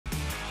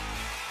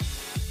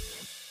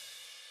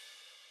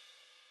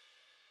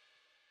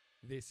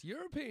This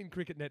European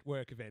Cricket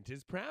Network event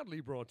is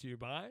proudly brought to you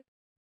by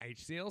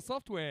HCL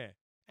Software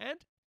and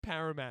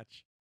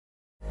Paramatch.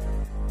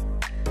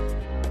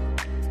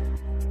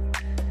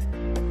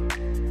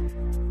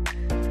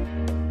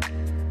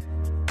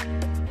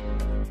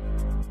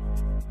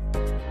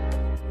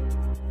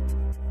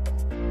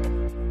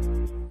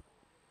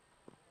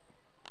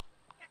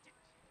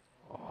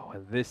 Oh,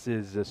 and this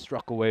is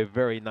struck away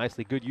very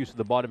nicely. Good use of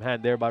the bottom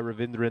hand there by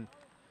Ravindran.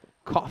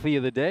 Coffee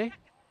of the day.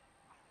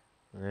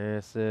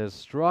 This is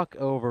struck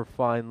over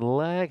fine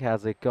leg.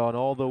 Has it gone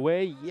all the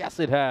way? Yes,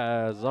 it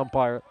has.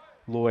 Umpire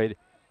Lloyd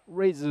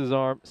raises his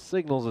arm,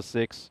 signals a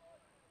 6.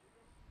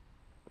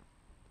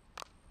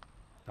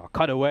 Oh,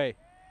 cut away.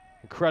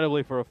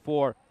 Incredibly for a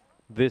 4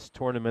 this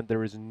tournament.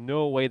 There is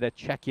no way that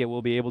Czechia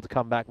will be able to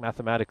come back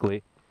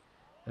mathematically.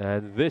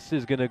 And this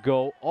is going to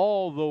go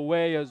all the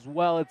way as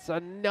well. It's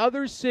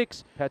another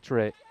 6.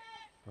 Petre.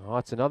 Oh,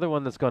 it's another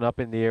one that's gone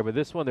up in the air. But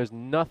this one, there's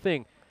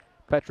nothing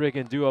Petre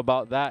can do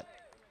about that.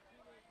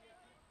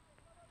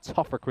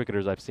 Tougher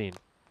cricketers I've seen.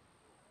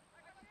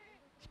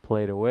 It's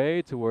played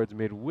away towards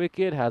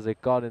mid-wicket. Has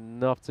it got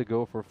enough to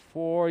go for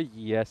 4?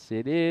 Yes,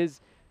 it is.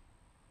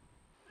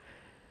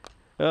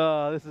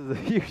 This is a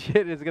huge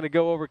hit. It's going to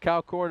go over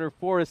cow corner.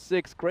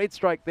 4-6. Great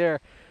strike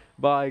there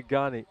by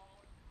Ghani.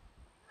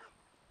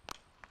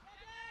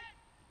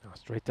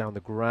 Straight down the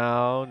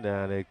ground,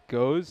 and it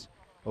goes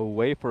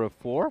away for a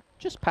 4.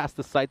 Just past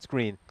the sight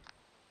screen.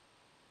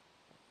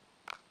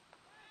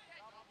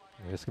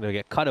 It's going to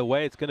get cut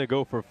away. It's going to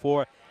go for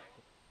 4.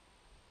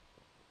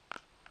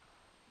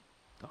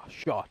 Oh,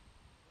 shot.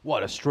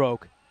 What a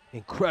stroke.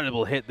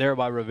 Incredible hit there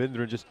by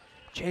Ravindran. Just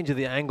changing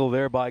the angle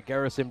there by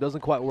Garasim.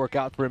 Doesn't quite work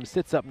out for him.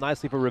 Sits up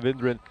nicely for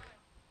Ravindran.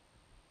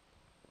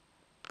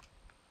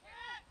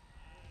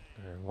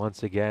 And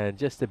once again,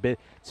 just a bit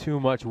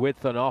too much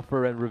width on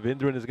offer, and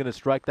Ravindran is going to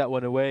strike that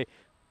one away.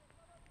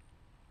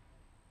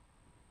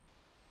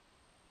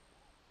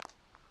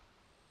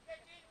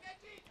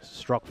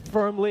 Struck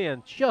firmly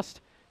and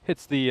just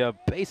hits the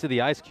base of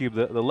the ice cube,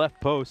 the left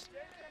post.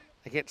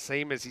 Against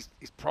Seamers,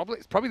 it's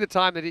probably the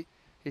time that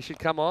he should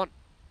come on.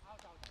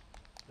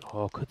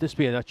 Oh, could this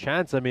be a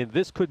chance? I mean,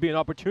 this could be an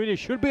opportunity,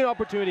 should be an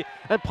opportunity.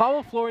 And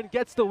Pavel Florin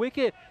gets the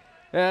wicket.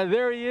 And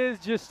there he is,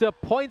 just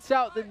points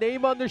out the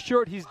name on the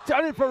shirt. He's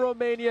done it for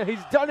Romania.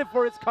 He's done it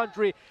for his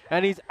country.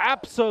 And he's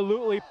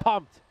absolutely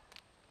pumped.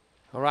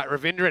 All right,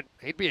 Ravindran,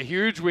 he'd be a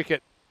huge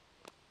wicket.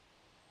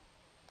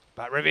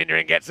 But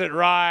Ravindran gets it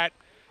right.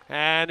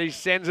 And he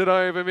sends it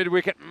over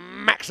mid-wicket.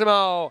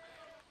 Maximo.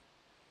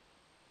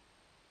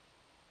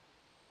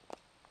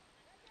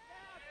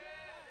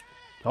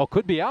 Oh,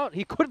 could be out.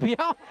 He could be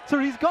out. So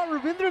he's got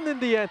Ravindran in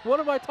the end. What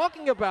am I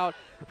talking about?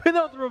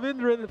 Without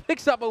Ravindran,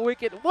 picks up a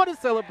wicket. What a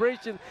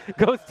celebration.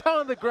 Goes down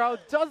on the ground,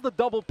 does the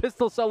double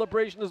pistol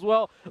celebration as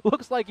well.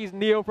 Looks like he's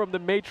Neo from the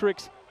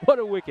Matrix. What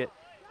a wicket.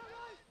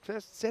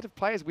 First set of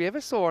players we ever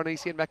saw on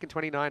ECN back in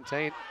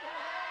 2019.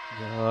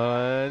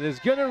 And is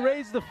going to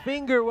raise the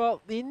finger.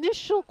 Well, the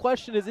initial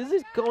question is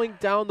it going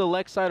down the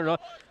leg side or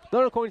not?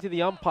 Not according to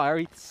the umpire.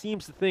 He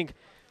seems to think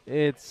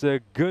it's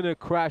going to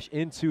crash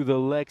into the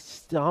leg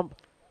stump.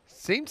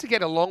 Seems to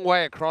get a long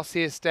way across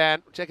here,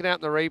 Stan. Check it out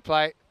in the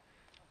replay.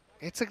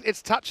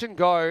 It's touch and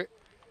go.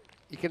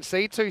 You can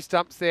see 2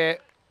 stumps there.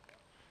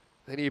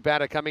 Then you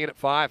batter coming in at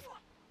 5.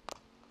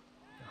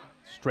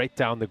 Straight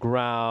down the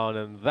ground,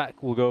 and that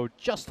will go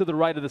just to the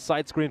right of the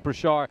side screen.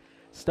 Prashar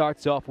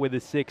starts off with a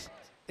 6.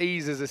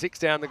 Eases a 6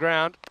 down the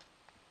ground.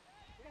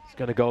 It's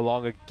going to go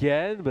long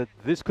again, but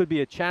this could be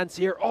a chance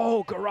here.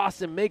 Oh,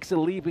 Garasim makes a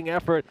leaping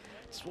effort.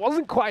 Just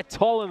wasn't quite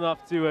tall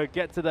enough to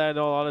get to that, in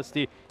all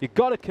honesty. You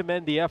got to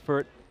commend the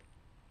effort.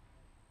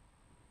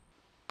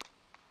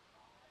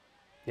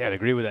 Yeah, I'd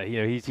agree with that.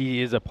 You know,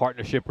 he is a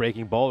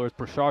partnership-breaking bowler.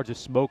 Prashar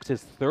just smokes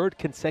his 3rd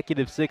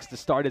consecutive 6 to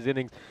start his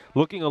innings,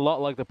 looking a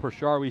lot like the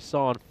Prashar we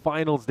saw on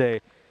finals day.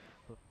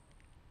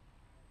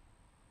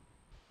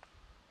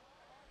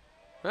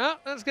 Well,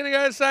 that's going to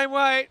go the same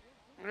way.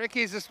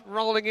 Ricky's just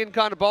rolling in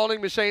kind of bowling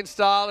machine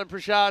style, and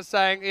Prashar's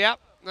saying, yep,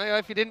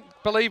 if you didn't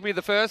believe me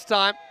the first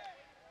time,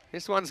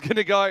 this one's going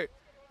to go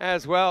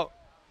as well.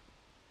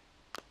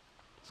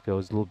 This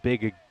goes a little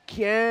big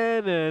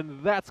again,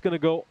 and that's going to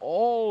go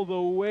all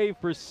the way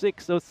for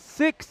 6. So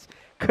 6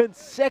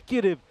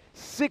 consecutive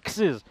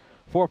 6s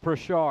for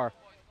Prashar.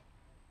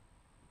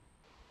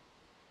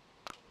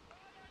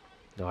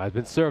 No, I've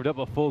been served up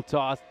a full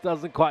toss.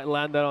 Doesn't quite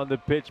land that on the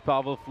pitch.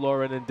 Pavel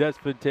Florin, and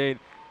Desfontaine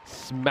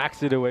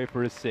smacks it away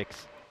for a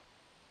 6.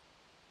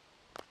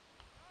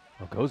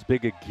 Well, goes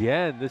big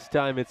again. This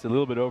time it's a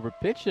little bit over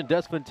pitch, and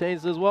Desfontaine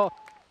says, well,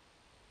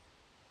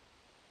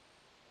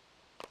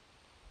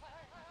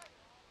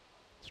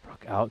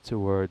 struck out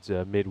towards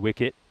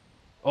mid-wicket.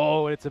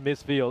 Oh, and it's a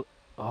misfield.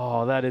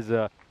 Oh, that is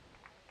a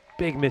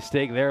big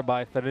mistake there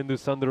by Tharindu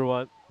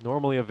Sundarwan.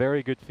 Normally a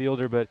very good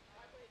fielder, but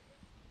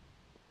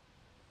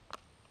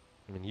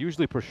I mean,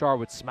 usually Prashar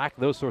would smack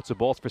those sorts of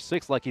balls for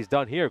 6 like he's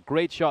done here.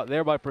 Great shot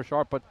there by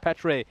Prashar, but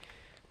Petre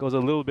goes a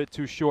little bit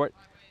too short.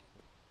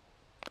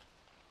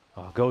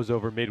 Oh, goes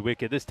over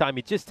mid-wicket. This time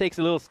he just takes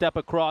a little step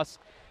across,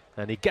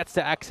 And he gets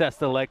to access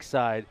the leg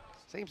side.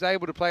 Seems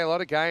able to play a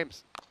lot of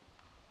games.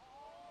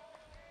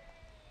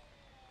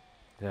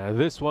 Yeah,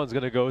 this one's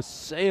going to go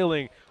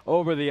sailing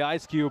over the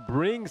ice cube.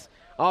 Brings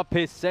up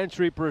his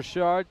century,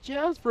 Prashad.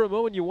 Just for a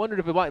moment, you wondered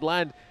if it might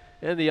land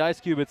in the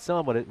ice cube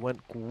itself, but it went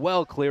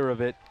well clear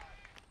of it.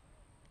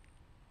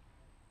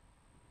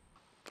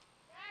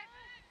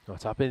 Oh,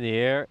 it's up in the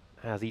air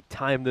as he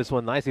timed this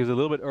one nicely. He was a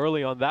little bit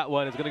early on that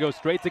one. It's going to go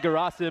straight to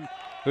Gerasim,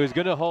 who's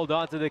going to hold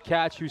on to the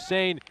catch.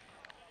 Hussein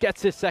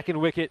gets his second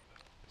wicket.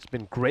 He's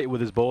been great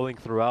with his bowling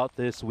throughout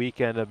this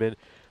weekend. I've been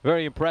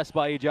very impressed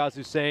by Ijaz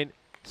Hussein.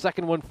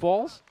 Second one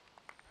falls.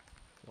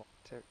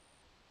 To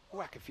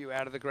whack a few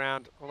out of the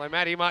ground. Although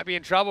Matty might be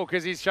in trouble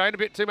because he's shown a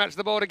bit too much of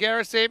the ball to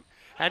Gerasim.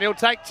 And he'll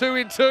take 2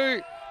 in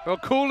 2. Well,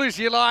 cool as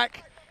you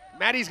like.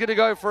 Matty's going to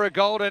go for a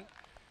golden.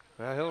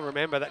 Well, he'll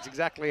remember that's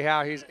exactly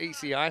how his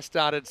ECI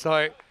started.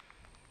 So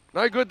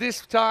no good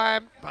this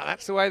time. But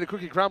that's the way the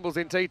cookie crumbles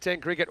in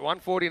T10 cricket.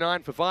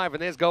 149 for 5.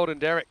 And there's golden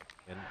Derek.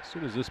 And as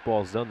soon as this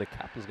ball's done, the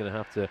captain's going to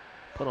have to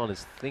put on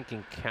his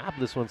thinking cap.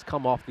 This one's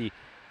come off the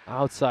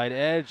outside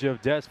edge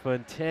of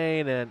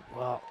Desfontaine, and,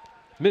 well,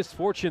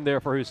 misfortune there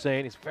for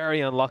Hussein. He's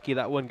very unlucky.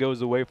 That one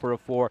goes away for a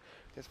 4.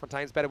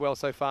 Desfontaine's batted well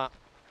so far.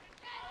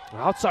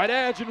 Outside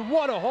edge, and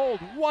what a hold.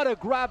 What a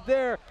grab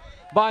there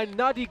by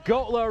Nadi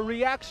Gotla.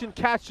 Reaction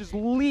catch just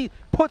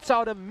puts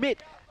out a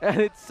mitt,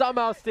 and it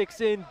somehow sticks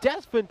in.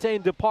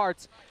 Desfontaine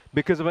departs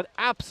because of an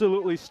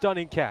absolutely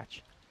stunning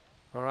catch.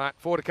 All right,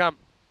 4 to come.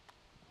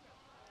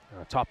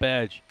 Top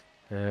edge.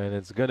 And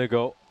it's going to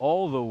go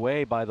all the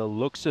way by the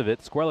looks of it.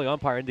 Squirrely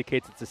umpire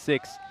indicates it's a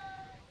 6.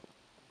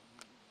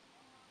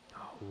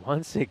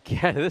 Once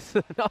again, this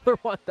is another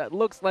one that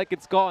looks like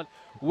it's gone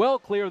well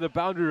clear of the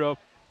boundary rope.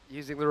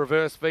 Using the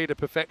reverse V to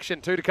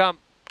perfection. 2 to come.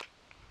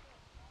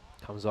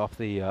 Comes off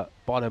the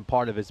bottom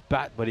part of his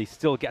bat, but he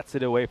still gets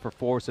it away for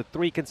 4. So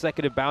 3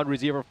 consecutive boundaries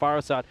here for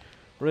Farasat.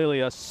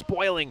 Really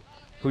spoiling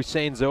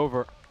Hussein's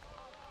over.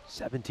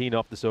 17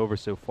 off this over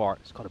so far.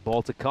 He's got a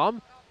ball to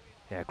come.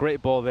 Yeah,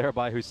 great ball there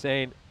by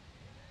Hussein.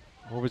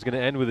 Over's going to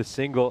end with a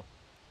single.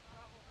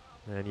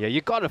 And yeah,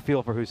 you got a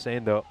feel for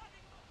Hussein though.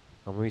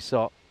 And we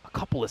saw a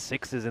couple of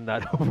 6s in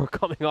that over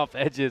coming off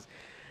edges.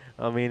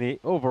 I mean,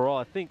 overall,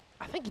 I think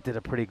he did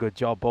a pretty good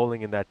job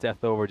bowling in that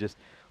death over. Just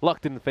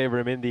luck didn't favor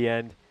him in the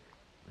end.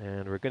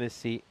 And we're going to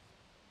see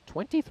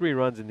 23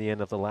 runs in the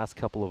end of the last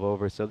couple of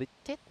overs. So they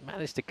did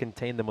manage to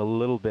contain them a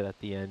little bit at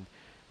the end,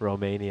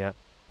 Romania.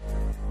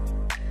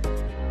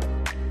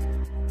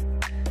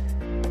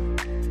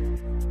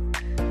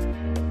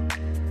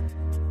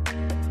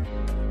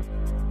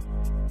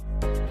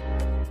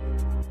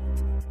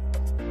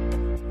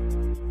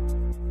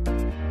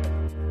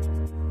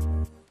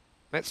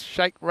 Let's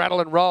shake, rattle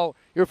and roll.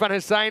 Irfan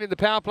Hussain in the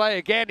power play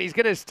again. He's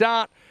going to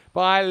start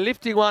by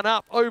lifting one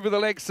up over the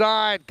leg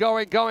side.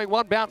 Going,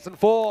 1 bounce and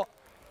 4.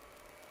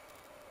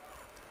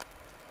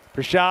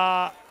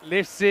 Prashad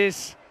lifts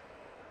this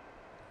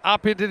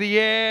up into the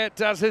air.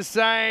 Does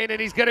Hussain,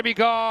 and he's going to be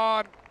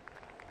gone.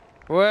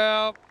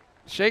 Well,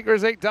 Sheikh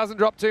Razik doesn't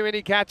drop too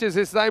many catches.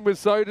 Hussain was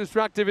so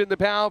destructive in the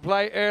power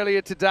play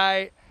earlier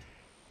today.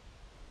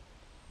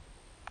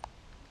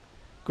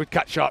 Good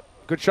cut shot.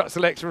 Good shot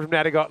selection from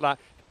Nadigotla.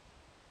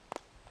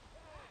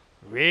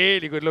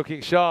 Really good looking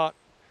shot.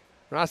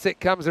 Rasek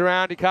comes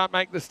around, he can't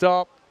make the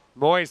stop.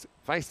 Moyes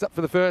faced up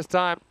for the first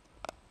time.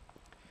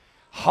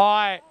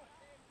 High,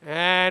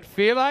 and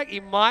feel like he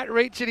might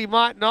reach it, he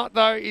might not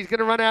though. He's going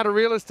to run out of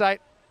real estate.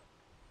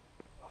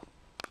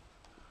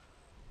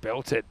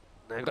 Belted.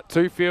 They've got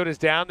 2 fielders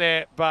down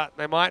there, but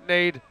they might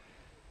need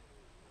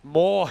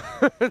more.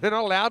 They're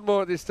not allowed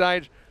more at this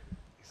stage.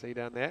 You see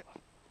down there.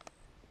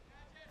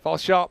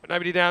 False shot, but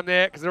nobody down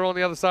there because they're all on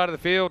the other side of the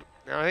field.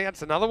 I think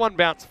that's another 1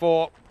 bounce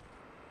 4.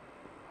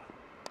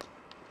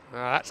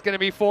 That's going to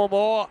be 4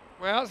 more.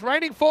 Well, it's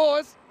raining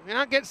 4s. You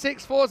don't get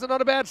 6 4s, are not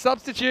a bad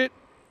substitute.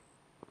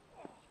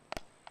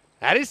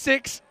 That is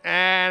 6,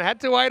 and had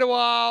to wait a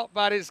while,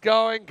 but it's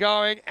going,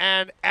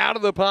 and out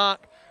of the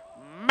park.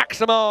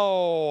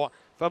 Maximo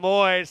for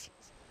Moyes.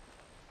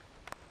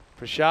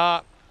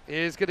 Prashad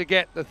is going to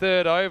get the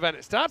 3rd over, and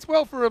it starts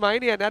well for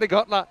Romania.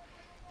 Nadigotla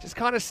just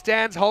kind of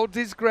stands, holds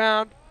his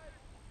ground.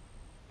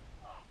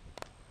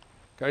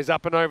 Goes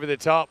up and over the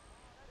top.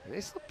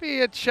 This will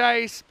be a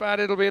chase, but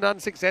it'll be an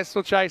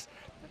unsuccessful chase.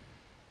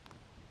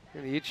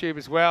 And the YouTube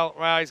as well.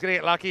 Wow, he's going to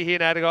get lucky here,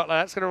 Nadigotla.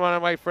 That's going to run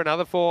away for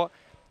another 4.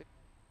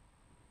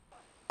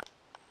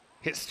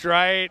 Hits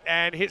straight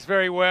and hits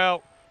very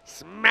well.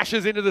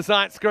 Smashes into the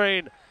sight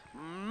screen.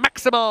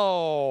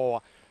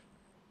 Maximo.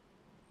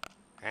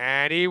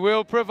 And he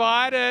will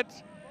provide it.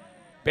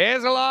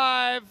 Bears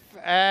alive.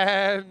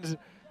 And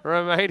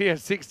Romania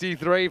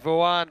 63 for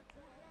 1.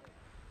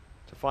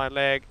 To find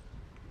leg.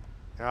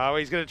 Oh,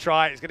 he's going to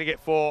try it. He's going to get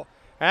 4.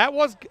 And that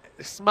was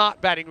smart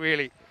batting,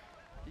 really.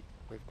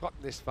 We've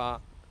gotten this far.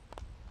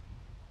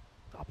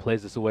 Oh,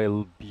 plays this away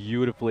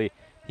beautifully.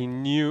 He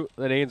knew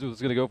that Ainsworth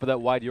was going to go for that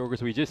wide Yorker,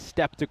 so he just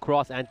stepped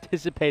across,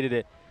 anticipated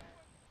it.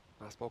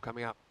 Last ball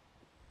coming up.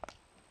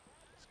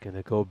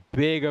 Gonna go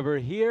big over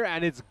here,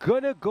 and it's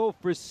gonna go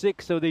for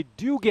 6, so they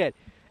do get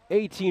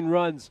 18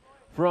 runs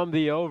from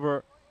the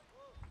over.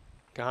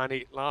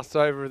 Ghani, last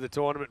over of the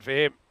tournament for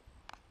him.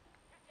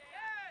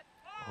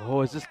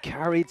 Oh, is this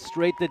carried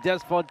straight to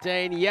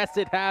Desfontaine? Yes,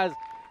 it has.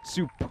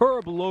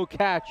 Superb low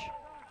catch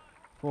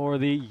for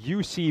the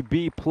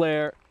UCB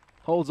player.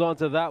 Holds on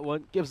to that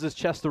one, gives his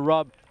chest a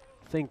rub.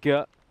 I think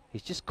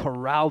he's just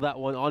corralled that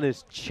one on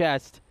his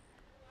chest.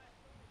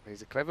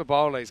 He's a clever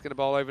bowler. He's going to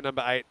bowl over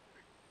number 8.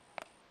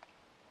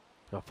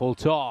 A full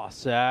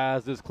toss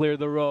as this cleared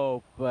the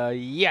rope.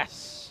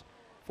 Yes.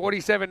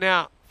 47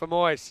 now for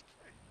Moyes.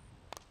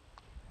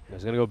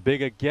 He's going to go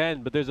big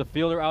again, but there's a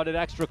fielder out at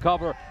extra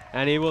cover,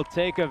 and he will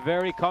take a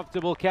very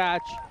comfortable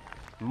catch.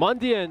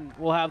 Mundian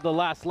will have the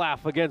last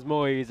laugh against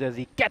Moyes as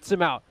he gets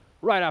him out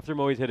right after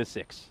Moyes hit a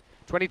 6.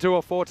 22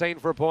 or 14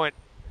 for a point.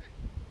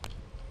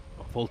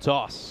 A full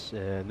toss,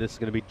 and this is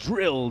going to be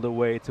drilled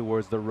away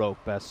towards the rope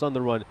as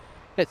Sunderland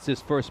hits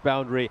his first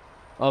boundary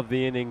of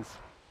the innings.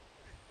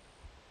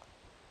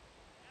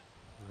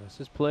 This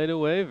is played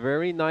away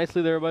very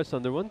nicely there by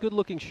Sunderland. Good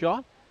looking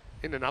shot.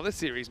 In another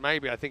series,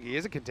 maybe. I think he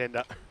is a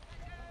contender.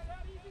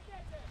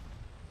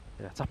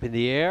 That's up in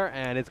the air,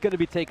 and it's going to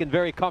be taken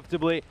very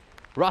comfortably.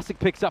 Rosick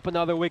picks up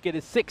another wicket,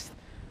 his 6th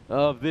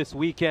of this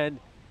weekend.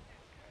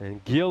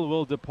 And Gill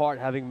will depart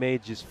having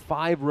made just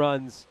 5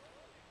 runs.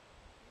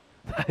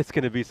 It's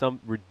going to be some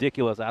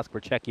ridiculous ask for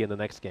Czechia in the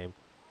next game.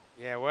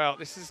 Yeah, well,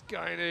 this is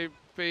going to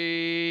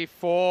be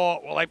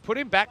 4. Well, they put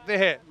him back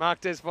there,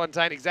 Mark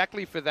Desfontaine,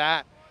 exactly for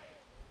that.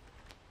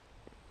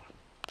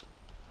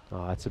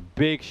 Oh, that's a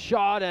big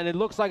shot, and it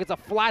looks like it's a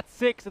flat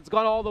 6. It's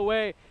gone all the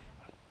way.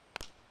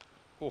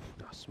 Oof.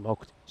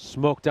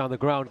 Smoked down the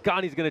ground.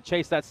 Ghani's going to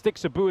chase that,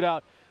 sticks a boot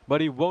out,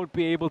 but he won't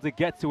be able to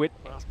get to it.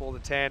 Last ball to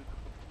 10.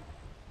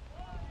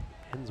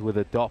 Ends with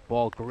a dot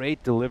ball.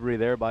 Great delivery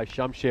there by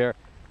Shamsher.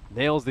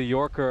 Nails the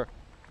Yorker.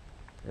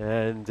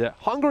 And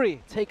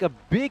Hungary take a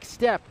big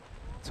step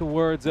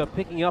towards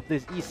picking up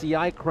this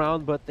ECI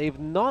crown, but they've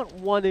not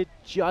won it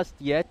just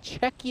yet.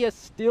 Czechia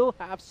still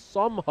have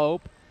some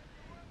hope.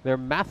 They're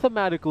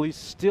mathematically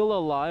still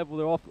alive. Well,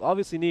 they'll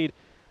obviously need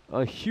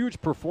a huge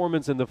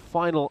performance in the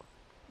final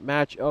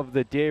match of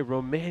the day.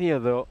 Romania,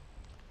 though,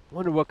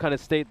 wonder what kind of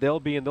state they'll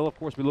be in. They'll, of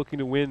course, be looking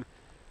to win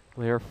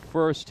their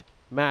first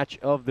match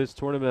of this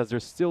tournament as they're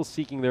still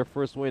seeking their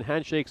first win.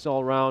 Handshakes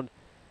all around.